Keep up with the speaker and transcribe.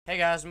Hey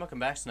guys, and welcome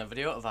back to another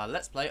video of our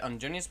Let's Play on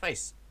Journey in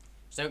Space.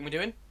 So what we're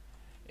doing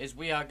is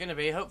we are going to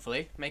be,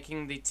 hopefully,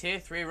 making the Tier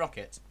 3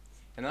 rocket.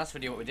 In the last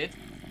video what we did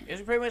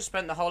is we pretty much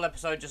spent the whole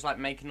episode just like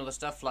making all the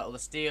stuff, like all the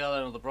steel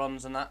and all the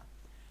bronze and that.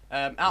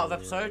 Out of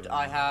episode,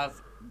 I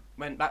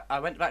went back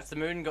to the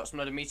moon, got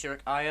some other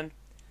meteoric iron.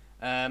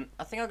 I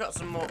think I got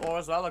some more ore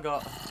as well. I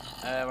got,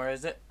 where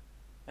is it?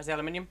 There's the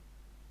aluminium.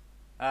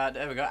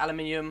 There we go,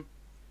 aluminium.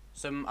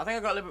 I think I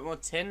got a little bit more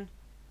tin.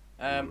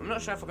 I'm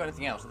not sure if I got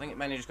anything else. I think it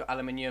mainly just got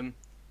aluminium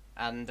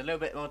and a little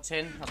bit more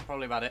tin. That's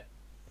probably about it.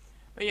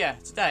 But yeah,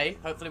 today,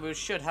 hopefully we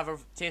should have a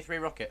Tier 3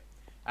 rocket.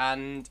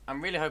 And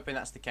I'm really hoping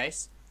that's the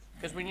case,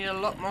 because we need a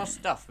lot more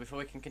stuff before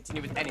we can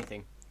continue with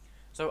anything.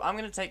 So I'm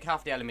going to take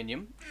half the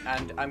aluminium,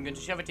 and I'm going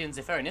to shove it in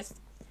the furnace.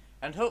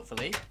 And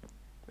hopefully,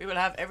 we will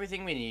have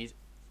everything we need.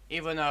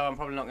 Even though I'm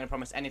probably not going to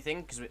promise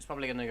anything, because it's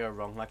probably going to go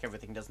wrong, like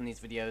everything does in these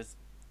videos.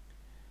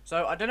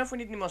 So I don't know if we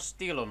need any more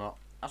steel or not.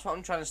 That's what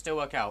I'm trying to still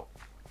work out.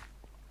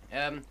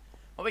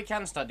 What we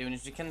can start doing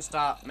is we can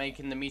start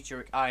making the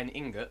meteoric iron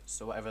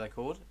ingots, or whatever they're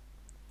called.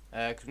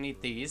 Because we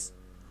need these.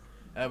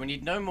 We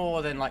need no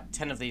more than like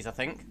 10 of these, I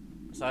think.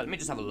 So let me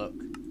just have a look.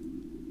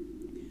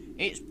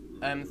 Each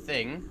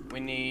thing, we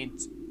need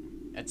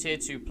a tier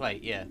 2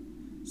 plate, yeah.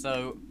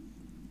 So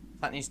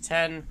that needs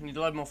 10. We need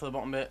a load more for the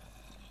bottom bit.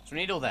 So we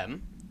need all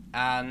them.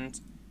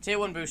 And tier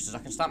 1 boosters, I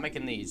can start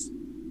making these.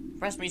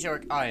 Press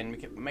meteoric iron,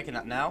 we're making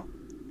that now.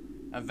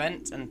 A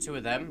vent and 2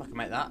 of them, I can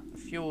make that. A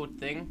fueled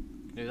thing.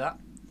 Do that.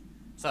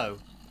 So,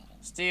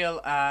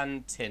 steel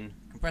and tin.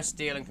 Compressed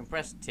steel and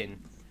compressed tin.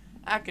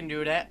 I can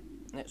do that.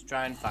 Let's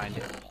try and find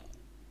it.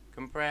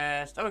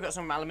 Compressed. Oh, we got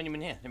some aluminium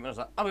in here. Didn't realize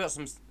that. Oh, we got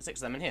 6 of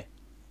them in here.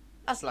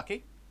 That's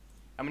lucky.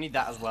 And we need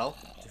that as well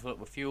to fill up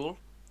with fuel.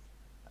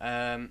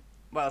 What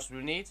else do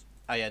we need?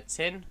 Oh yeah,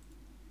 tin.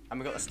 And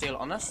we got the steel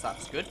on us.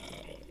 That's good.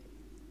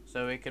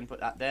 So we can put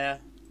that there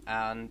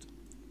and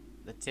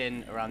the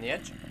tin around the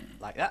edge,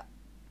 like that.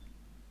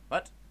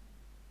 What?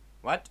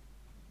 What?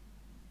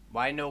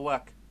 Why no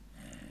work?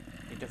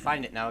 Need to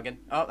find it now again.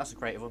 Oh, that's a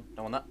creative one.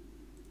 Don't want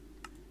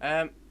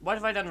that. What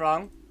have I done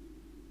wrong?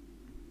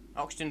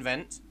 Oxygen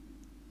vent.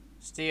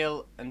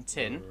 Steel and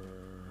tin.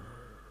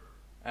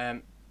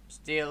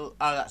 Steel.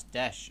 Oh, that's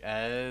dash.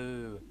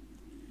 Oh.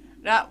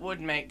 That would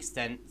make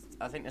sense.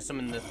 I think there's some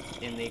in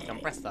the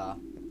compressor.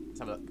 Let's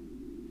have a look.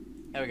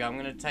 There we go. I'm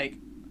going to take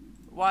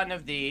one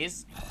of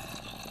these.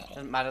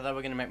 Doesn't matter though.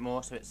 We're going to make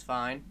more, so it's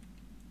fine.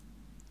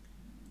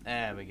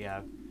 There we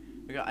go.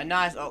 We got a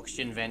nice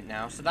oxygen vent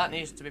now, so that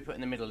needs to be put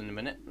in the middle in a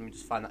minute. Let me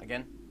just find that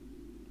again.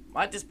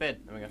 Why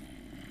disappeared? There we go.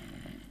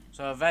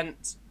 So a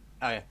vent.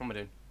 Oh yeah, what am I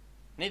doing?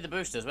 Need the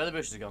boosters. Where are the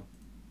boosters gone?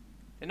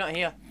 They're not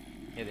here.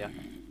 Here they are.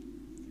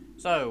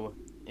 So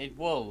need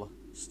wool,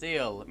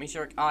 steel,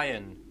 meteoric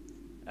iron,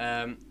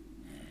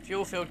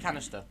 fuel-filled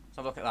canister. Let's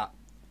have a look at that.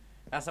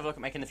 Let's have a look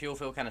at making the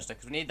fuel-filled canister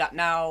because we need that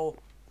now.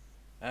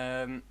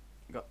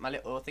 Got my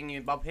little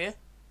thingy bob here.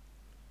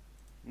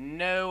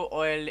 No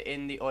oil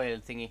in the oil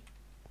thingy.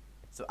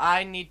 So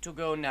I need to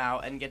go now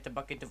and get a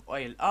bucket of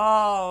oil.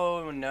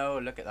 Oh no,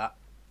 look at that.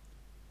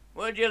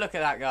 Would you look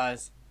at that,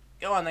 guys?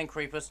 Go on then,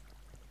 creepers.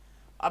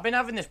 I've been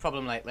having this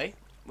problem lately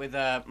with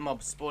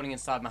mobs spawning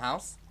inside my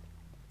house.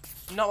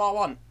 Not what I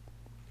want.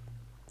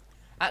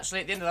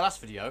 Actually, at the end of the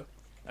last video,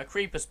 a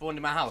creeper spawned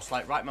in my house,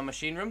 like right in my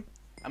machine room,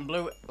 and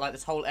blew like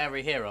this whole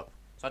area here up.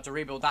 So I had to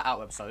rebuild that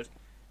out episode.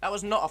 That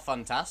was not a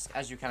fun task,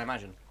 as you can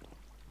imagine.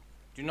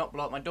 Do not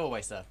blow up my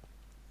doorway, sir.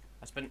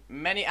 I spent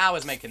many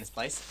hours making this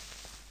place.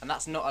 And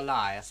that's not a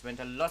lie. I spent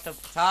a lot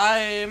of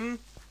time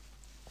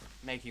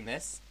making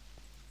this.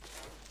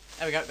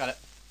 There we go, got it.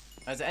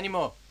 Is there any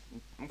more?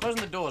 I'm closing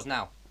the doors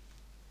now.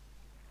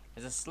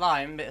 There's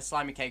a bit of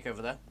slimy cake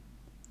over there.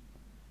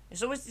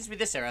 It's always needs to be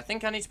this area. I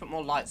think I need to put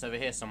more lights over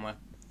here somewhere.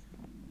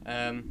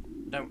 I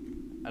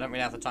don't really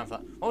have the time for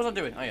that. What was I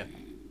doing? Oh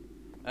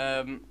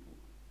yeah.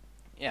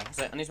 Yeah, that's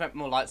it. I need to make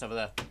more lights over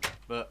there.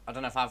 But I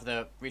don't know if I have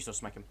the resource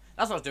to make them.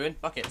 That's what I was doing.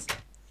 Buckets.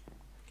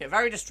 Get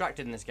very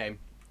distracted in this game.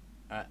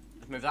 Alright.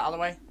 Let's move that out of the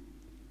way.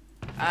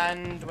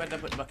 And where did I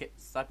put the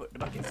buckets? I put the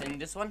buckets in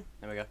this one.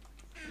 There we go.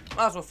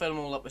 Might as well fill them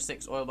all up with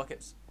 6 oil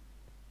buckets.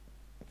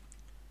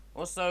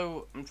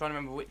 Also, I'm trying to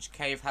remember which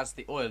cave has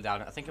the oil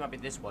down it. I think it might be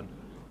this one.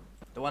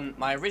 The one,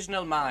 my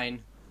original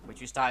mine,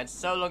 which we started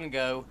so long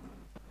ago,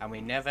 and we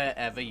never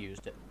ever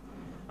used it.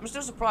 I'm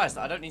still surprised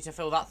that I don't need to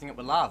fill that thing up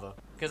with lava,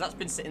 because that's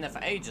been sitting there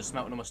for ages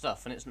smelting all my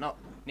stuff, and it's not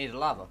needed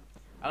lava.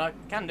 And I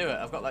can do it.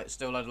 I've got like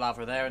still a load of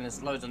lava there, and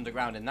there's loads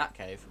underground in that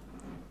cave.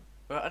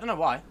 But I don't know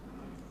why.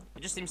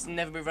 It just seems to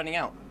never be running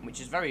out,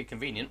 which is very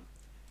convenient.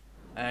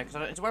 Because I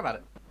don't need to worry about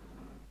it.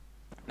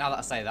 Now that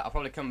I say that, I'll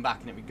probably come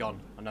back and it'll be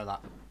gone. I know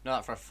that. I know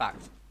that for a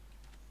fact.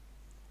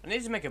 I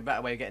need to make a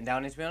better way of getting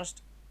down here, to be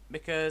honest.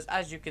 Because,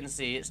 as you can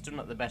see, it's still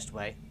not the best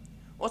way.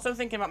 Also, I'm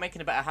thinking about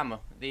making a better hammer.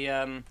 The,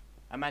 a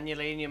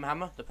manulanium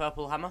hammer. The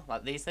purple hammer.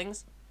 Like these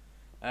things.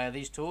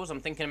 These tools.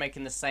 I'm thinking of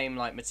making the same,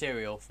 like,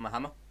 material for my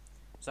hammer.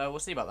 So, we'll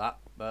see about that.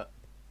 But,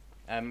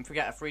 if we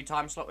get a free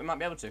time slot, we might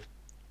be able to.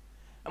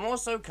 I'm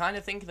also kind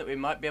of thinking that we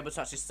might be able to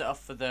actually set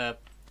off for the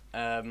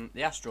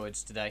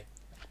asteroids today.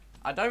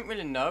 I don't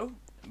really know,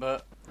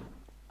 but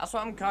that's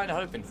what I'm kind of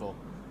hoping for.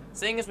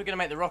 Seeing as we're going to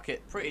make the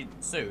rocket pretty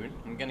soon,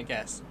 I'm going to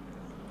guess.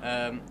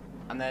 And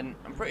then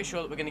I'm pretty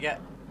sure that we're going to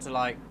get to,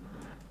 like,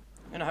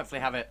 I'm going to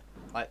hopefully have it,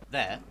 like,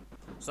 there.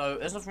 So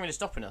there's nothing really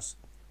stopping us.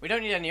 We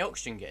don't need any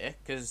oxygen gear,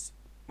 because,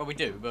 well, we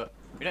do, but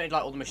we don't need,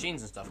 like, all the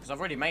machines and stuff, because I've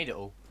already made it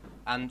all.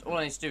 And all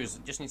I need to do is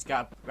just need to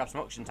grab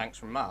some oxygen tanks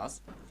from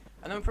Mars,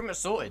 and then we're pretty much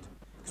sorted.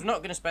 Because we're not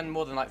going to spend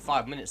more than, like,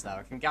 5 minutes there.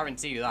 I can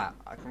guarantee you that.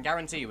 I can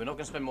guarantee you we're not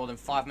going to spend more than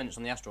 5 minutes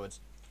on the asteroids.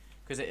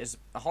 Because it is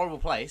a horrible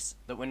place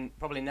that we're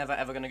probably never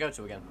ever going to go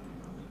to again.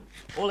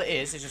 All it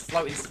is just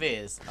floating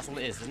spheres. That's all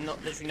it is. There's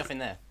literally nothing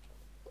there.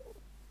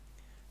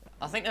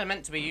 I think they're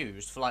meant to be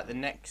used for like the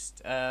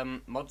next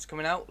mods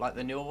coming out, like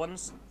the newer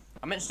ones.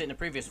 I mentioned it in a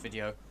previous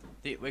video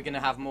that we're going to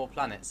have more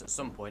planets at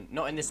some point.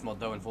 Not in this mod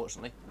though,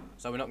 unfortunately.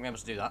 So we're not going to be able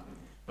to do that.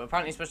 But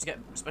apparently you're supposed to get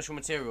special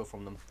material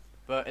from them.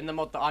 But in the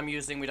mod that I'm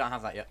using, we don't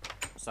have that yet.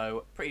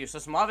 So pretty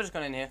useless. So I've just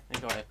gone in here.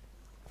 He's got it.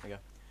 There we go.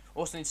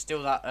 Also need to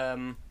steal that,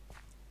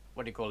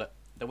 what do you call it?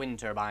 The wind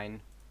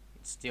turbine.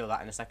 Steal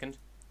that in a second.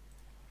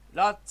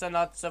 Lots and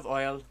lots of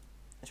oil.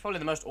 It's probably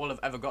the most oil I've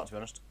ever got, to be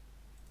honest.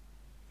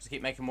 Just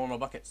keep making more and more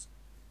buckets.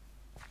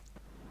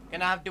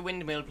 Can I have the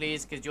windmill,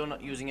 please? Because you're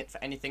not using it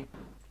for anything.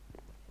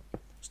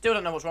 Still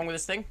don't know what's wrong with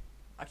this thing.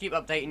 I keep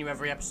updating you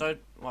every episode.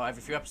 Well,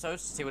 every few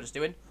episodes to see what it's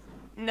doing.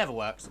 Never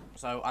works.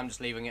 So I'm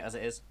just leaving it as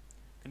it is.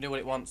 Can do what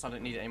it wants. I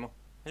don't need it anymore.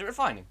 Is it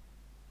refining?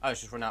 Oh,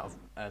 it's just run out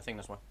of thing,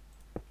 that's why.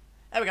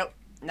 There we go.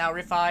 Now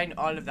refine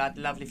all of that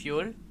lovely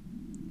fuel.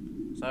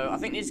 So I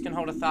think these can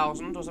hold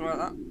 1,000 or something like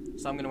that.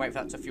 So I'm going to wait for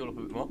that to fuel up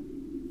a bit more.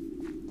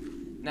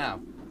 Now,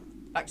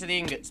 back to the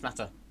ingots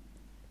matter.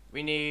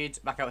 We need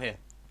back out here.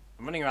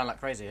 I'm running around like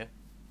crazy here.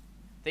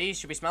 These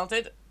should be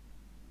smelted.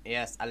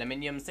 Yes,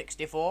 aluminium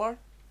 64.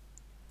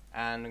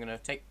 And I'm going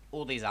to take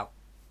all these out.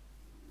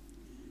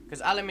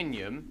 Because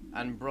aluminium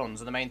and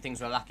bronze are the main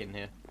things we're lacking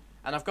here.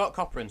 And I've got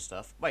copper and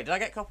stuff. Wait, did I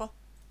get copper?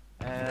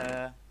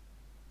 Trying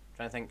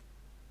to think.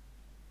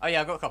 Oh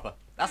yeah, I've got copper.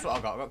 That's what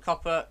I've got. I've got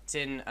copper,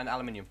 tin, and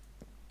aluminium.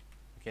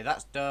 Okay,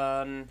 that's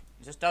done.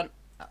 Is this done?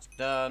 That's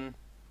done.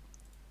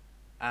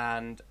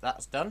 And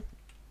that's done.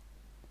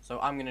 So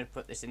I'm going to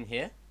put this in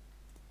here.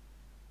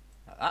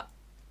 Like that.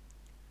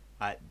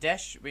 Alright,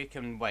 dash, we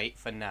can wait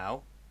for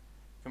now.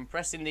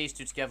 Compressing these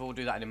two together, we'll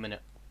do that in a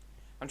minute.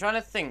 I'm trying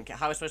to think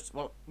how we're supposed to,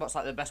 well, what's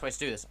like the best way to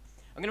do this.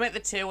 I'm going to make the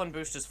tier 1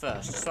 boosters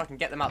first, just so I can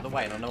get them out of the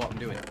way and I know what I'm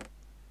doing.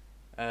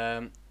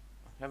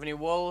 Have any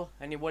wool?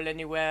 Any wool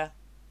anywhere?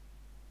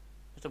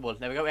 Just a wool.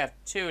 There we go, we have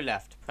 2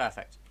 left.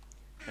 Perfect.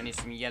 I need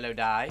some yellow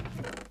dye,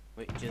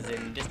 which is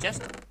in this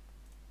chest.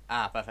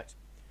 Ah, perfect.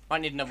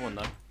 Might need another one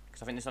though,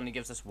 because I think this only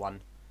gives us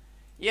 1.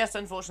 Yes,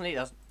 unfortunately it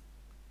does.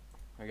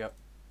 There we go.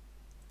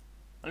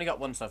 Only got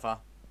 1 so far.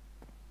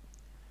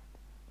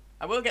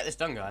 I will get this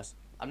done, guys.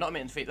 I'm not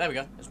admitting defeat. There we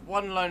go. There's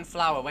 1 lone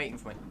flower waiting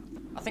for me.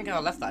 I think I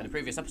left that in a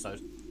previous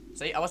episode.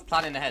 See, I was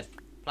planning ahead.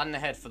 Planning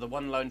ahead for the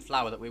 1 lone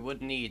flower that we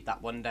would need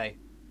that one day.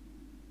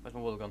 Where's my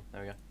wool gone?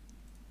 There we go.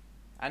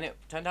 And it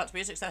turned out to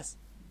be a success.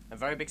 A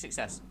very big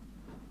success.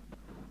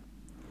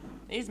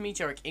 These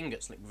meteoric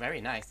ingots look very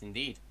nice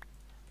indeed.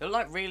 They look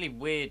like really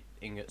weird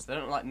ingots. They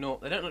don't like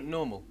they don't look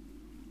normal.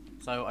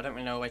 So I don't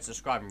really know a way to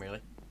describe them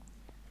really.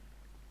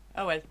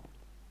 Oh well.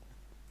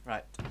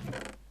 Right. I'm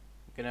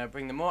gonna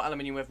bring the more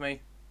aluminium with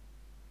me.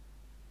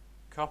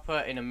 Copper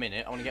in a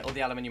minute. I want to get all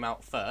the aluminium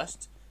out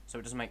first, so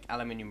it doesn't make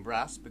aluminium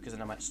brass, because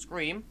then I might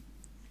scream.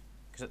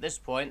 Because at this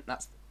point,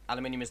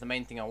 aluminium is the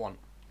main thing I want.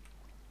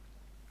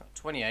 Got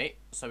 28,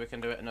 so we can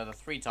do it another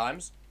 3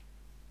 times.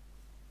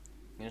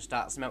 I'm going to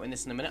start smelting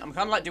this in a minute. I'm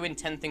kind of like doing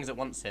 10 things at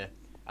once here.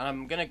 And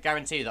I'm going to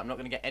guarantee you that I'm not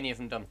going to get any of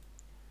them done.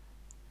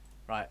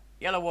 Right,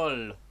 yellow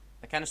wool.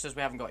 The canisters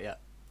we haven't got yet.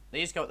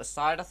 These go at the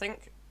side, I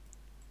think.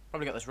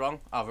 Probably got this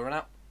wrong. Oh, we run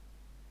out.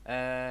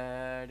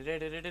 No,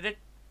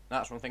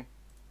 that's the wrong thing.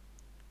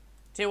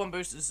 Tier 1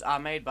 boosters are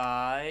made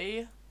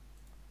by...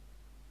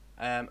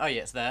 oh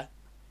yeah, it's there.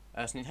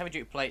 So need heavy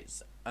duty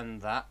plates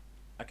and that.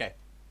 Okay.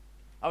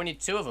 Oh, we need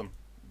 2 of them.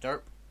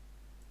 Derp.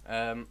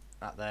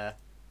 That there.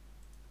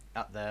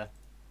 That there.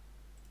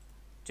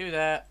 2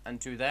 there and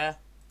 2 there.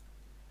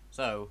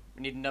 So,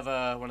 we need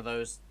another one of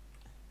those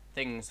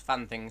things,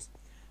 fan things.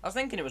 I was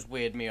thinking it was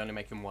weird me only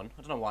making 1.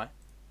 I don't know why.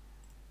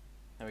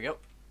 There we go.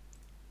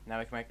 Now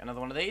we can make another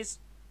one of these.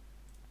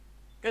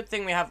 Good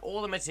thing we have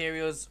all the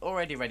materials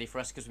already ready for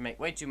us, because we make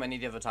way too many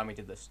the other time we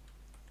did this.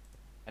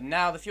 And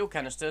now the fuel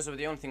canisters are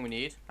the only thing we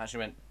need.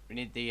 Actually, we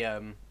need the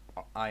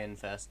iron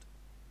first.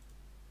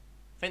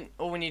 I think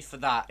all we need for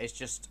that is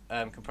just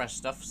compressed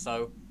stuff,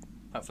 so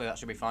hopefully that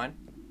should be fine.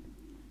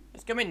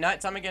 It's gonna be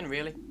night time again,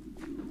 really.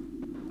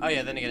 Oh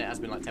yeah, then again it has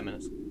been like 10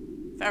 minutes.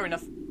 Fair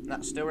enough.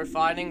 That's still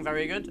refining,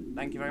 very good.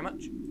 Thank you very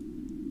much.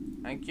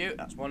 Thank you.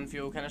 That's 1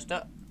 fuel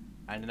canister.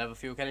 And another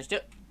fuel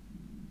canister.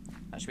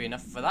 That should be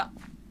enough for that.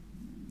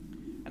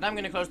 And I'm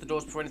going to close the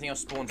doors before anything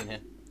else spawns in here.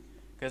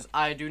 Because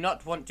I do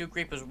not want 2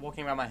 creepers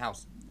walking around my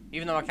house.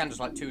 Even though I can just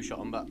like 2-shot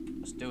them, but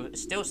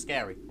it's still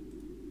scary.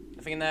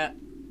 Nothing in there.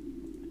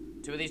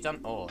 2 of these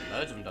done. Oh,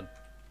 loads of them done.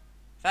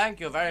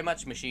 Thank you very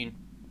much, machine.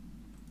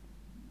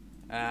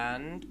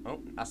 And, oh,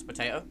 that's a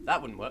potato.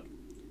 That wouldn't work.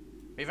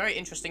 Be very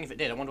interesting if it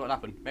did. I wonder what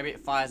happened. Maybe it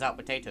fires out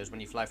potatoes when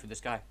you fly through the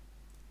sky.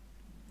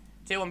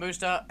 Tier 1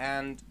 booster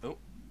and, oh.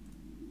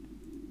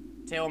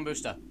 Tier 1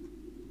 booster.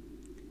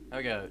 There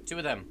we go. 2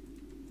 of them.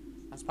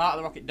 That's part of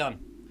the rocket done.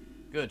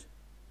 Good.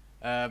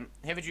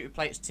 Heavy duty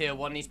plates tier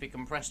 1 needs to be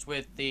compressed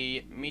with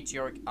the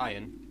meteoric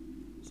iron.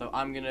 So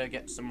I'm going to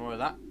get some more of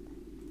that.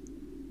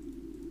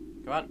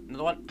 Come on,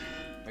 another one.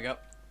 There we go.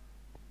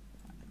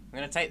 I'm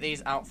going to take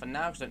these out for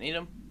now because I don't need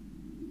them.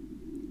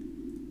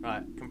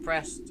 Right,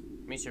 compressed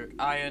meteoric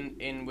iron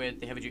in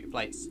with the heavy duty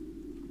plates.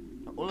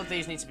 Now, all of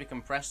these need to be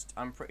compressed,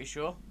 I'm pretty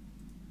sure.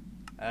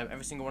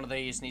 Every single one of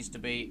these needs to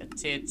be a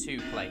tier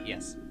 2 plate,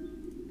 yes.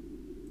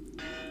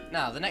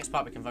 Now, the next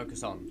part we can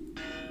focus on.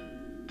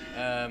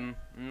 I'm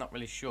not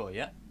really sure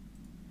yet.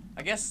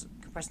 I guess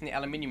compressing the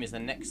aluminium is the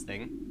next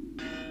thing.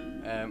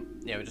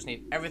 Yeah, we just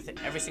need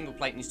every single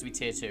plate needs to be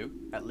tier 2,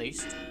 at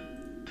least.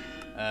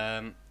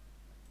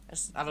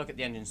 Let's have a look at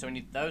the engine. So we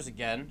need those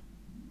again.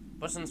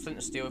 Buttons, flint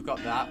and steel, we've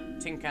got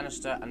that. Tin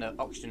canister and an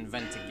oxygen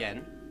vent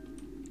again.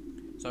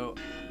 So,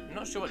 I'm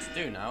not sure what to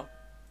do now.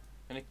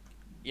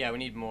 Yeah, we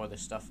need more of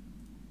this stuff.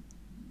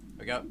 There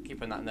we go,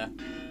 keeping that in there.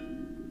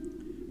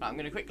 Right, I'm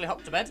going to quickly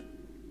hop to bed.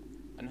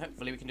 And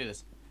hopefully we can do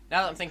this.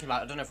 Now that I'm thinking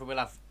about it, I don't know if we will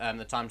have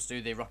the time to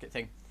do the rocket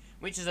thing.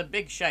 Which is a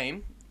big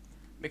shame.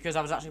 Because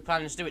I was actually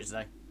planning to do it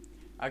today.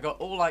 I got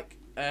all, like,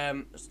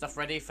 stuff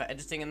ready for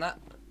editing and that.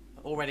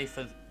 All ready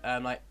for,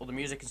 like, all the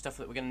music and stuff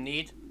that we're going to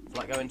need. For,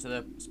 like, going to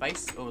the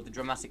space. All the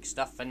dramatic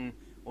stuff and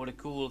all the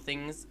cool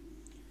things.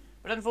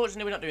 But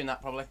unfortunately, we're not doing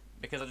that, probably.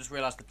 Because I just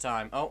realised the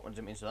time. Oh, I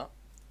didn't mean to do that.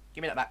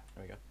 Give me that back.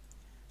 There we go.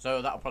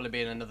 So, that'll probably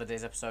be in another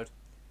day's episode.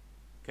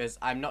 Because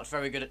I'm not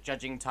very good at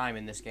judging time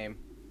in this game.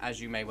 As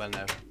you may well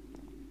know.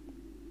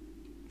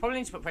 Probably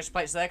need to put pressure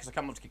plates there, because I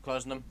can't bother to keep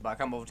closing them. But I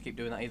can't bother to keep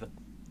doing that either.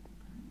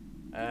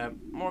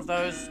 More of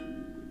those.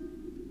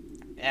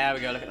 There we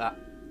go, look at that.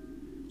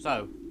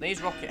 So,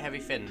 these rocket heavy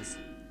fins.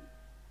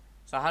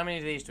 So how many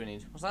of these do we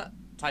need? What's that?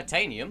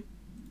 Titanium?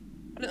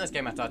 I think this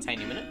game had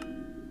titanium in it.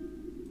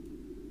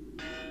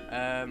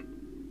 Oh,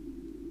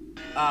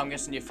 I'm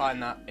guessing you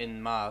find that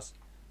in Mars.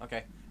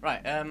 Okay,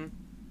 right, heavy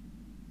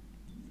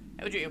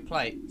duty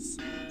plates.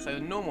 So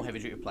the normal heavy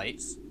duty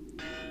plates,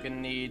 you're going to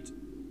need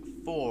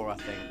 4, I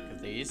think,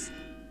 of these.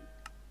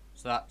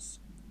 So that's,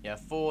 yeah,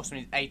 4, so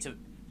we need 8 of...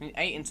 We need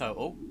 8 in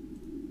total.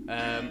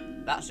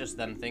 That's just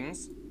them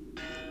things.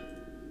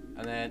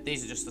 And then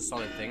these are just the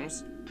solid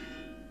things.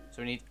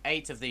 So we need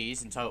 8 of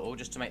these in total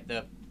just to make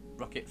the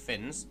rocket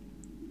fins.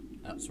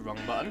 That's the wrong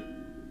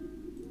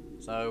button.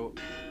 So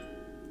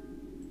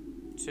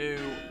 2,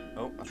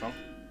 oh, that's wrong.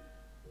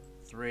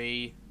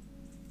 3,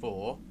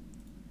 4.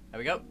 There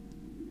we go.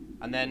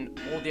 And then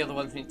all the other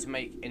ones we need to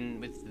make in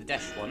with the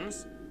dash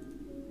ones.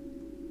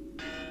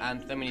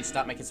 And then we need to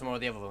start making some more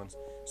of the other ones.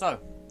 So,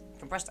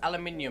 compressed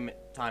aluminium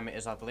time it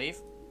is, I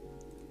believe.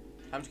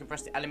 Time to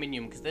compress the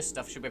aluminium, because this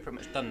stuff should be pretty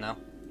much done now.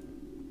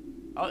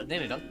 Oh, it's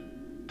nearly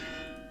done.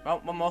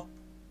 Well, one more.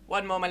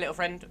 One more, my little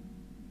friend.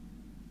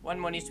 One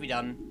more needs to be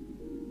done.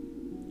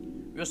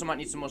 We also might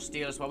need some more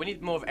steel as well. We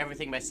need more of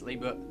everything, basically,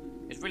 but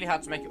it's really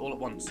hard to make it all at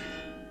once.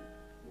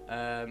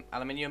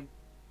 Aluminium.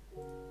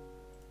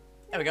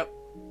 There we go.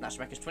 That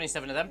should make us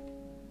 27 of them.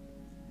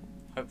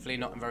 Hopefully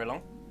not in very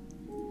long.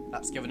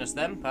 That's given us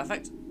them.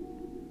 Perfect.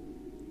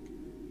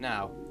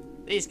 Now,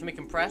 these can be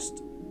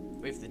compressed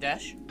with the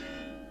dash.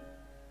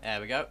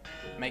 There we go.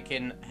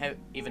 Making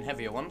even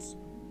heavier ones.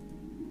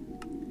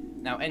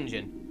 Now,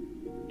 engine.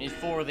 We need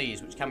 4 of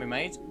these, which can be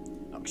made.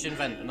 Oxygen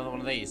vent, another one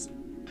of these.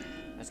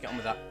 Let's get on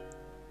with that.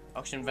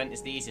 Oxygen vent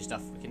is the easy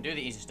stuff. We can do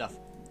the easy stuff.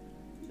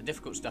 The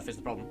difficult stuff is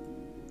the problem.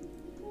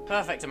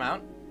 Perfect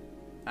amount.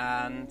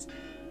 And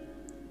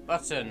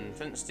button,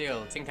 flint and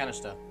steel, tin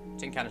canister.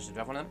 Tin canister, do we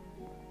have one of them?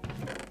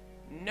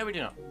 No, we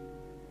do not.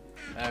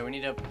 We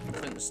need a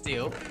flint and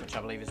steel, which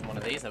I believe is one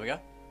of these. There we go.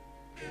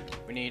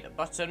 We need a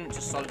button, which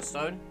is solid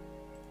stone.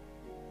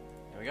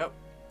 There we go.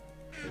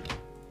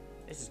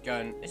 This is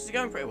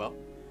going pretty well.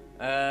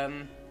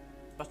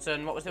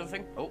 Button, what was the other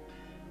thing? Oh,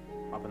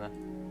 what happened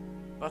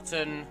there?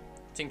 Button,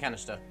 tin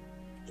canister.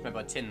 It's made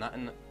by tin, that,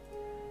 isn't it?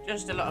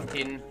 Just a lot of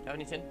tin. Do you have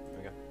any tin? There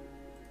we go.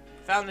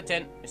 Found the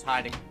tin. It's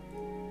hiding.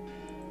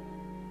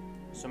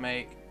 So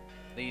make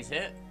these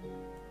here.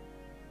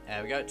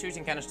 There we go. 2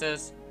 tin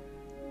canisters.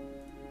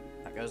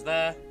 That goes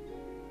there.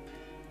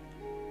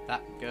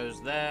 That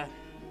goes there.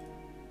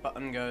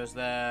 Button goes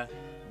there.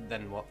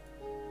 Then what?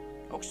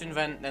 Oxygen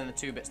vent, then the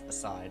 2 bits at the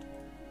side.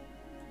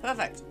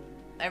 Perfect.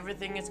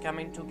 Everything is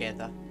coming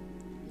together.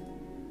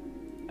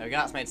 There we go.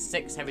 That's made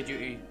 6 heavy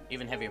duty,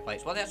 even heavier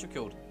plates. What are they actually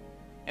called?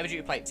 Heavy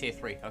duty plate tier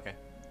 3. Okay.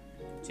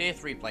 Tier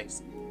 3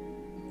 plates.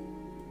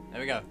 There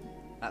we go.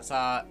 That's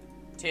our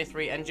tier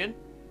 3 engine.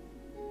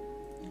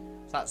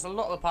 So that's a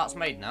lot of the parts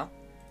made now.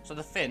 So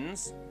the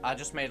fins, I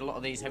just made a lot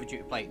of these heavy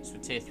duty plates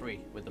with tier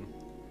 3 with them.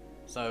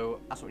 So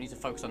that's what we need to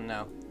focus on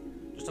now.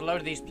 Just a load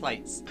of these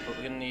plates, but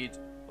we're going to need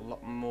a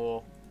lot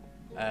more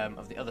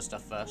of the other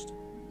stuff first.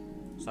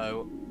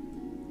 So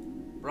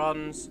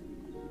bronze,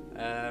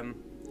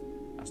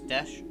 that's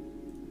dash.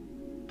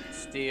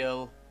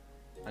 steel.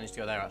 I need to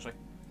go there actually.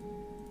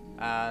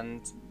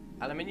 And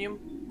aluminium.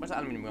 Where's that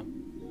aluminium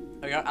gone?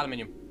 There we go,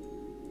 aluminium.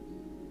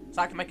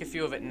 So I can make a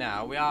few of it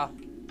now. We are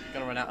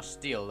going to run out of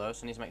steel though,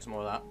 so I need to make some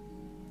more of that.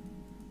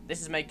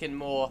 This is making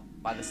more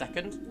by the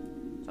second,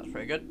 so that's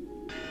pretty good.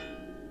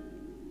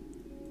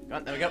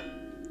 Right, there we go.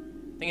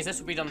 Thing is, this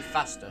will be done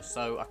faster,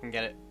 so I can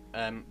get it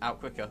out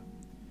quicker.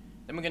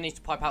 Then we're going to need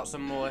to pipe out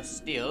some more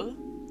steel.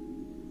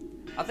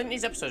 I think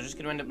these episodes are just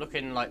going to end up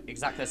looking like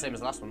exactly the same as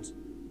the last ones.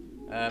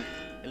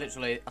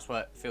 Literally, that's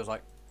what it feels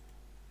like.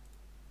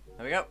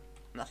 There we go.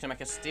 And that's going to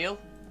make us steel.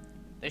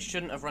 They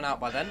shouldn't have run out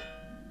by then.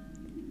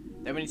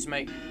 Then we need to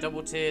make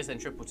double tiers and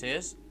triple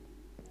tiers.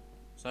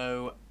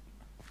 So,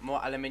 more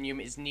aluminium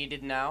is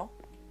needed now.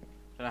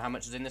 Don't know how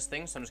much is in this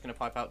thing, so I'm just going to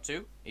pipe out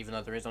 2, even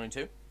though there is only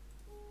 2.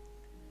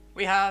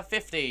 We have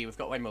 50. We've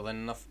got way more than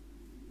enough.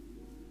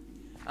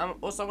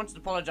 Also, I wanted to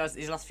apologise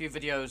these last few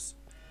videos.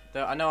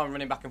 That I know I'm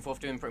running back and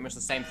forth doing pretty much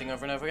the same thing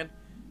over and over again.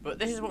 But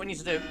this is what we need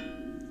to do.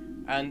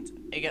 And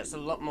it gets a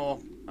lot more...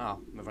 Oh,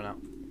 we've run out.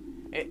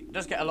 It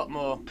does get a lot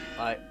more,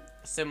 like,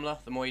 similar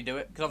the more you do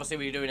it. Because obviously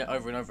when you're doing it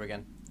over and over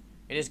again,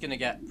 it is going to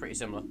get pretty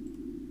similar.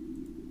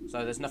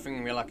 So there's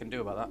nothing real I can do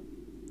about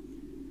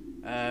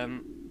that.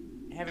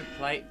 Heavy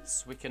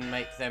plates, we can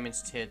make them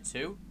into tier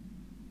 2.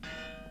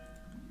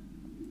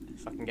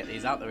 If I can get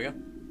these out, there we go.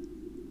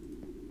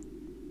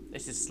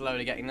 This is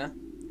slowly getting there.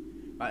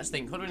 Right, let's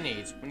think, what do we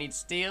need? We need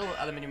steel,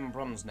 aluminium and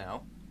bronze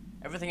now.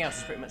 Everything else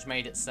is pretty much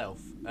made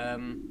itself.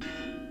 So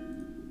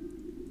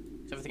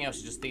everything else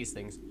is just these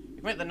things. We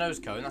can make the nose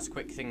cone, that's a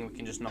quick thing we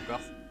can just knock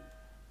off.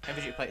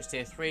 Heavy duty plate is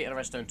tier 3 and a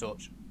redstone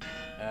torch.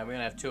 We only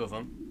have 2 of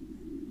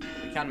them.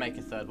 We can make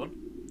a third one.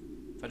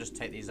 If I just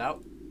take these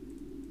out.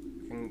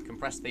 We can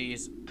compress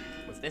these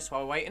with this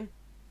while we're waiting.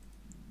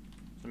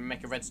 So we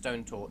make a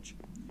redstone torch.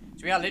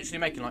 So we are literally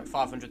making like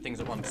 500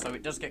 things at once, so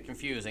it does get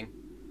confusing.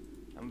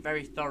 I'm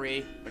very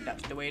sorry, but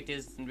that's the way it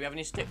is. And do we have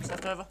any sticks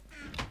left over?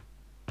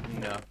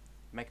 No.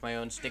 Make my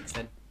own sticks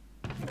then.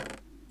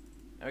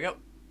 There we go.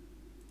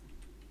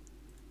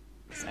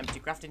 This empty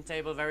crafting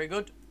table, very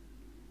good.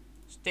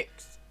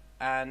 Sticks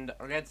and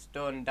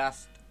redstone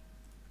dust.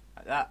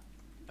 Like that.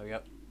 There we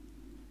go.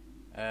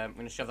 I'm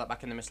going to shove that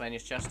back in the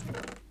miscellaneous chest.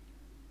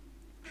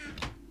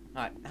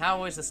 Right,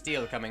 how is the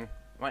steel coming?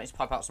 I might need to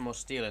pipe out some more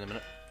steel in a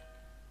minute.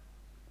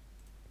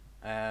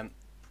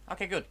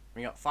 Okay, good.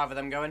 We got 5 of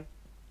them going.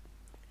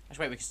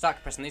 Actually, wait, we can start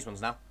compressing these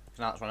ones now. Because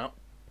now that's run out.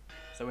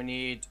 So we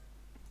need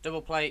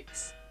double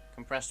plates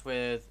compressed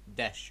with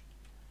dash.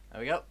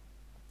 There we go.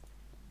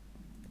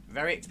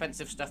 Very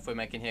expensive stuff we're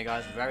making here,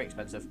 guys. Very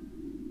expensive.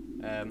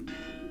 A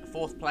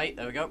 4th plate.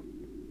 There we go.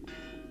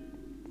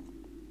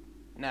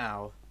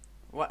 Now,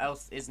 what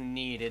else is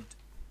needed?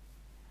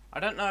 I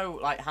don't know,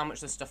 like, how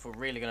much this stuff we're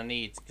really going to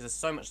need. Because there's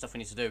so much stuff we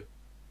need to do.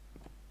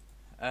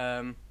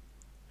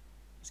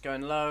 It's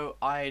going low.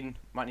 Iron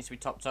might need to be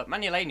topped up.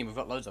 Manulanium we've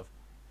got loads of.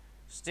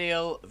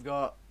 Steel, we've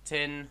got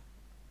tin.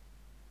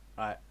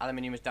 Right,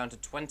 aluminium is down to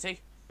 20.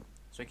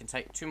 So we can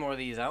take 2 more of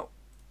these out.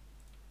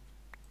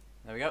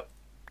 There we go.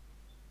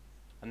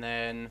 And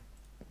then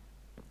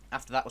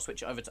after that we'll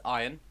switch it over to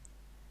iron.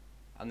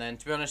 And then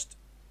to be honest,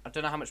 I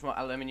don't know how much more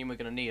aluminium we're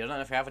going to need. I don't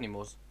know if we have any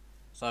more.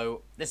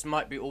 So this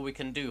might be all we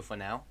can do for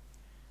now.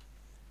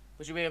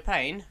 Which will be a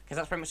pain, because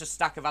that's pretty much a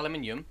stack of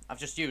aluminium I've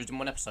just used in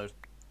one episode.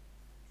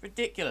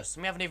 Ridiculous.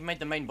 And we haven't even made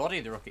the main body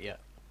of the rocket yet.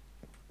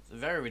 It's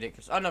very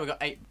ridiculous. Oh no, we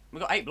got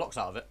 8 blocks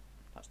out of it.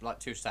 That's like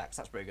 2 stacks.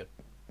 That's pretty good.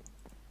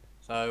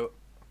 So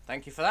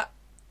thank you for that.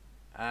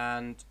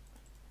 And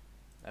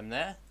them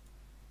there.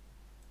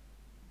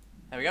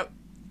 There we go.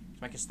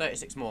 Let's make us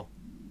 36 more.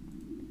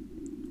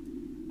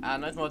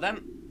 And loads more of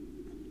them.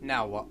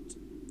 Now what?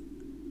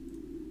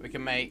 We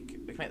can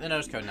make the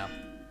nose cone now.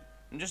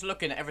 I'm just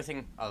looking at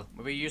everything. Oh,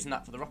 we'll be using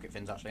that for the rocket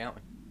fins actually, aren't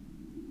we?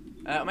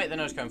 I'll make the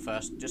nose cone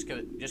first, just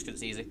cause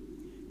it's easy.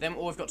 Then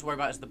all we've got to worry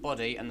about is the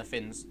body and the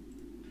fins.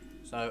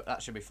 So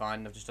that should be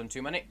fine. I've just done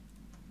too many.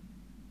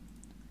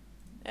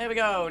 There we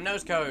go,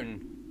 nose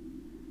cone.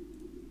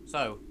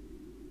 So,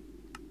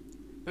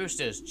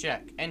 boosters,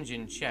 check.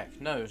 Engine,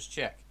 check. Nose,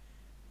 check.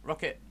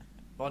 Rocket,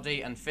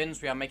 body, and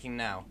fins we are making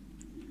now.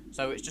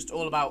 So it's just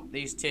all about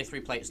these tier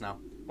 3 plates now.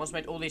 Once we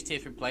made all these tier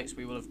 3 plates,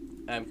 we will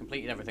have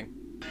completed everything.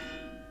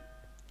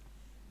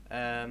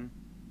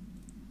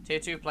 Tier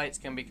 2 plates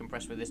can be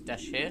compressed with this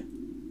dash here.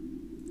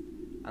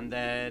 And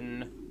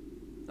then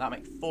that'll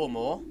make 4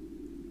 more.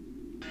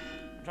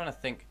 I'm trying to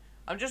think.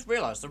 I've just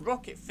realised the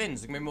rocket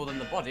fins are going to be more than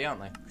the body,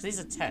 aren't they? Because these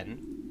are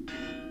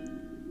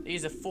 10.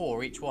 These are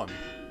 4 each one.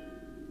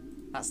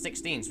 That's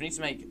 16, so we need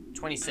to make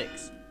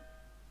 26.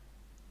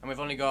 And we've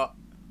only got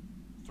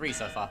 3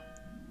 so far.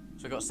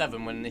 So we've got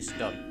 7 when this is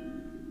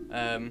done.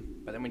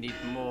 But then we need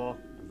more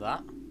of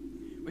that.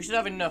 We should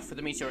have enough for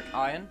the meteoric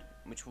iron,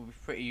 which will be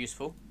pretty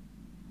useful.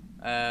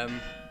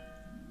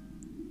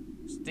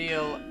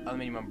 Steel,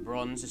 aluminium and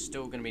bronze is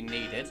still going to be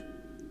needed.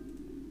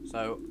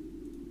 So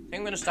I think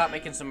I'm going to start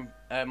making some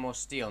more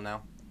steel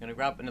now. I'm going to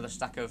grab another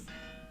stack of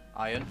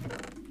iron,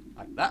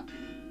 like that.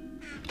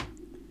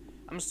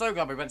 I'm so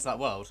glad we went to that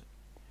world.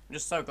 I'm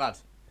just so glad.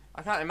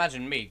 I can't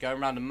imagine me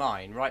going around a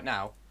mine right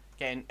now,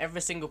 getting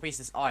every single piece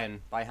of this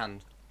iron by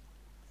hand.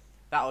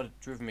 That would have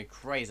driven me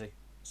crazy.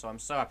 So I'm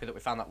so happy that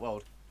we found that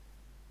world.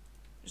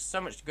 Just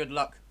so much good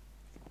luck.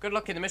 Good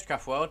luck in the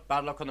Mystcraft world,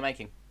 bad luck on the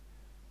making.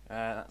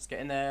 Let's get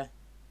in there.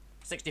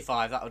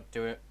 65, that would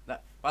do it.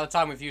 That, by the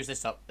time we've used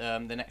this up, the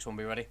next one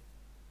will be ready.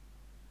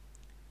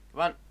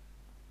 Come on.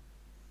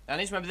 I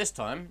need to remember this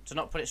time to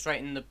not put it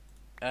straight in the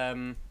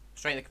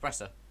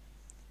compressor.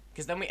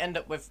 Because then we end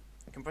up with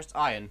compressed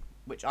iron,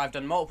 which I've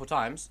done multiple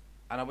times,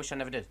 and I wish I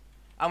never did.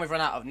 And we've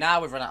run out of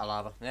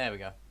lava. There we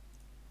go.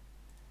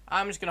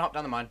 I'm just going to hop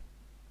down the mine.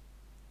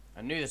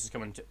 I knew this was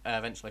coming to,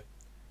 eventually.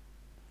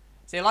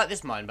 See, I like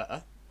this mine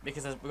better,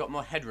 because we've got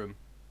more headroom,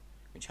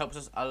 which helps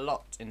us a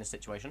lot in this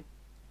situation.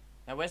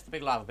 Now, where's the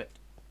big lava bit?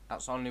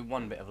 That's only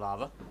one bit of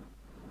lava.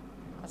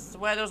 I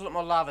swear there was a lot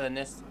more lava than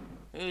this.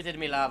 Who did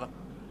me lava?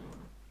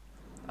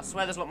 I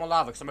swear there's a lot more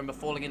lava, because I remember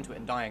falling into it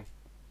and dying.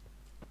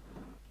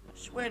 I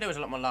swear there was a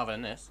lot more lava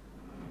than this.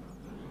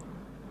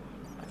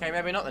 Okay,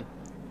 maybe not then.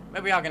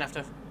 Maybe we are going to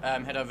have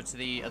to head over to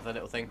the other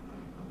little thing.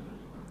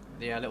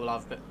 The little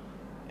lava bit.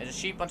 There's a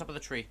sheep on top of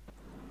the tree.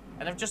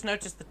 And I've just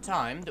noticed the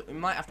time that we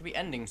might have to be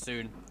ending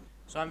soon.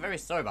 So I'm very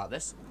sorry about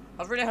this.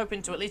 I was really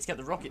hoping to at least get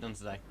the rocket done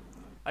today.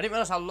 I didn't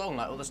realise how long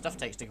all the stuff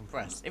takes to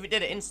compress. If it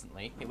did it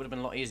instantly, it would have been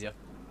a lot easier.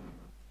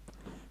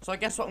 So I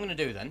guess what I'm going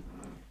to do then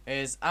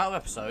is, out of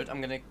episode,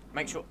 I'm going to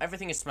make sure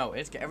everything is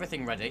smelted, get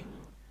everything ready.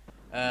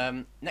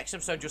 Next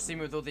episode, you'll see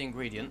me with all the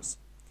ingredients.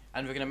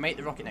 And we're going to make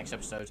the rocket next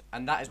episode.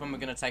 And that is when we're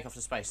going to take off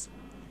to space.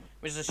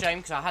 Which is a shame,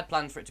 because I had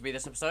planned for it to be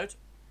this episode.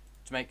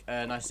 To make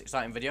a nice,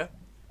 exciting video.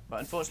 But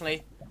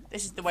unfortunately,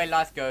 this is the way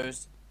life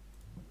goes.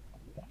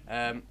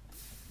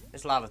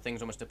 This lava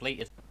thing's almost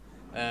depleted.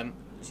 So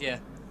yeah.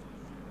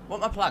 What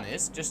my plan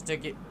is, just to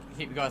keep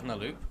you guys in the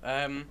loop, we're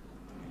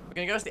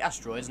going to go to the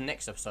asteroids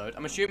next episode.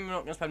 I'm assuming we're not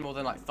going to spend more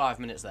than like 5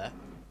 minutes there.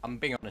 I'm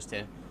being honest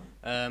here.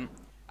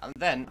 And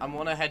then I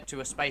want to head to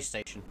a space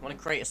station. I want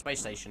to create a space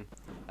station.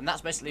 And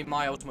that's basically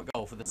my ultimate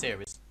goal for the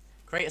series.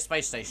 Create a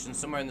space station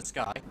somewhere in the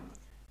sky.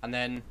 And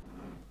then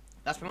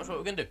that's pretty much what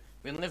we're going to do.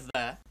 We're going to live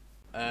there.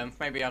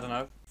 Maybe, I don't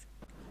know.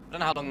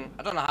 I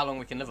don't know how long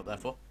we can live up there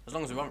for. As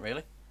long as we want,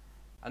 really.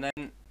 And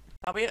then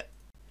that'll be it.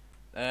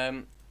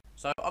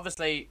 So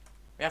obviously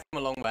we have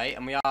come a long way,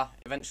 and we are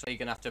eventually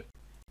going to have to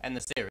end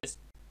the series.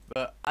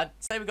 But I'd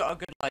say we've got a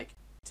good, like,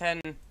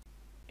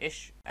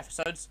 10-ish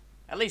episodes.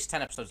 At least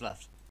 10 episodes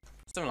left.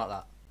 Something like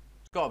that.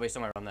 It's got to be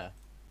somewhere around there.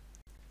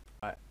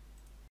 Right.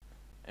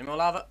 Any more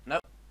lava?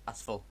 Nope.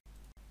 That's full.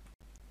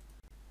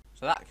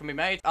 So that can be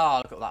made.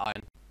 Oh, look at that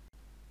iron.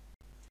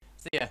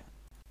 So yeah.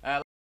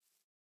 Like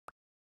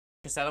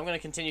I said, I'm going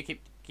to continue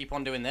keep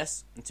on doing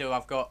this until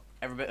I've got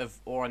every bit of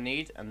ore I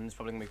need. And there's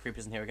probably going to be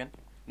creepers in here again.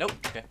 Nope.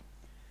 Okay.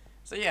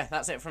 So yeah,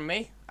 that's it from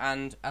me,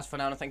 and as for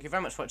now, thank you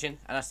very much for watching,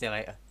 and I'll see you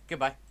later.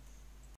 Goodbye.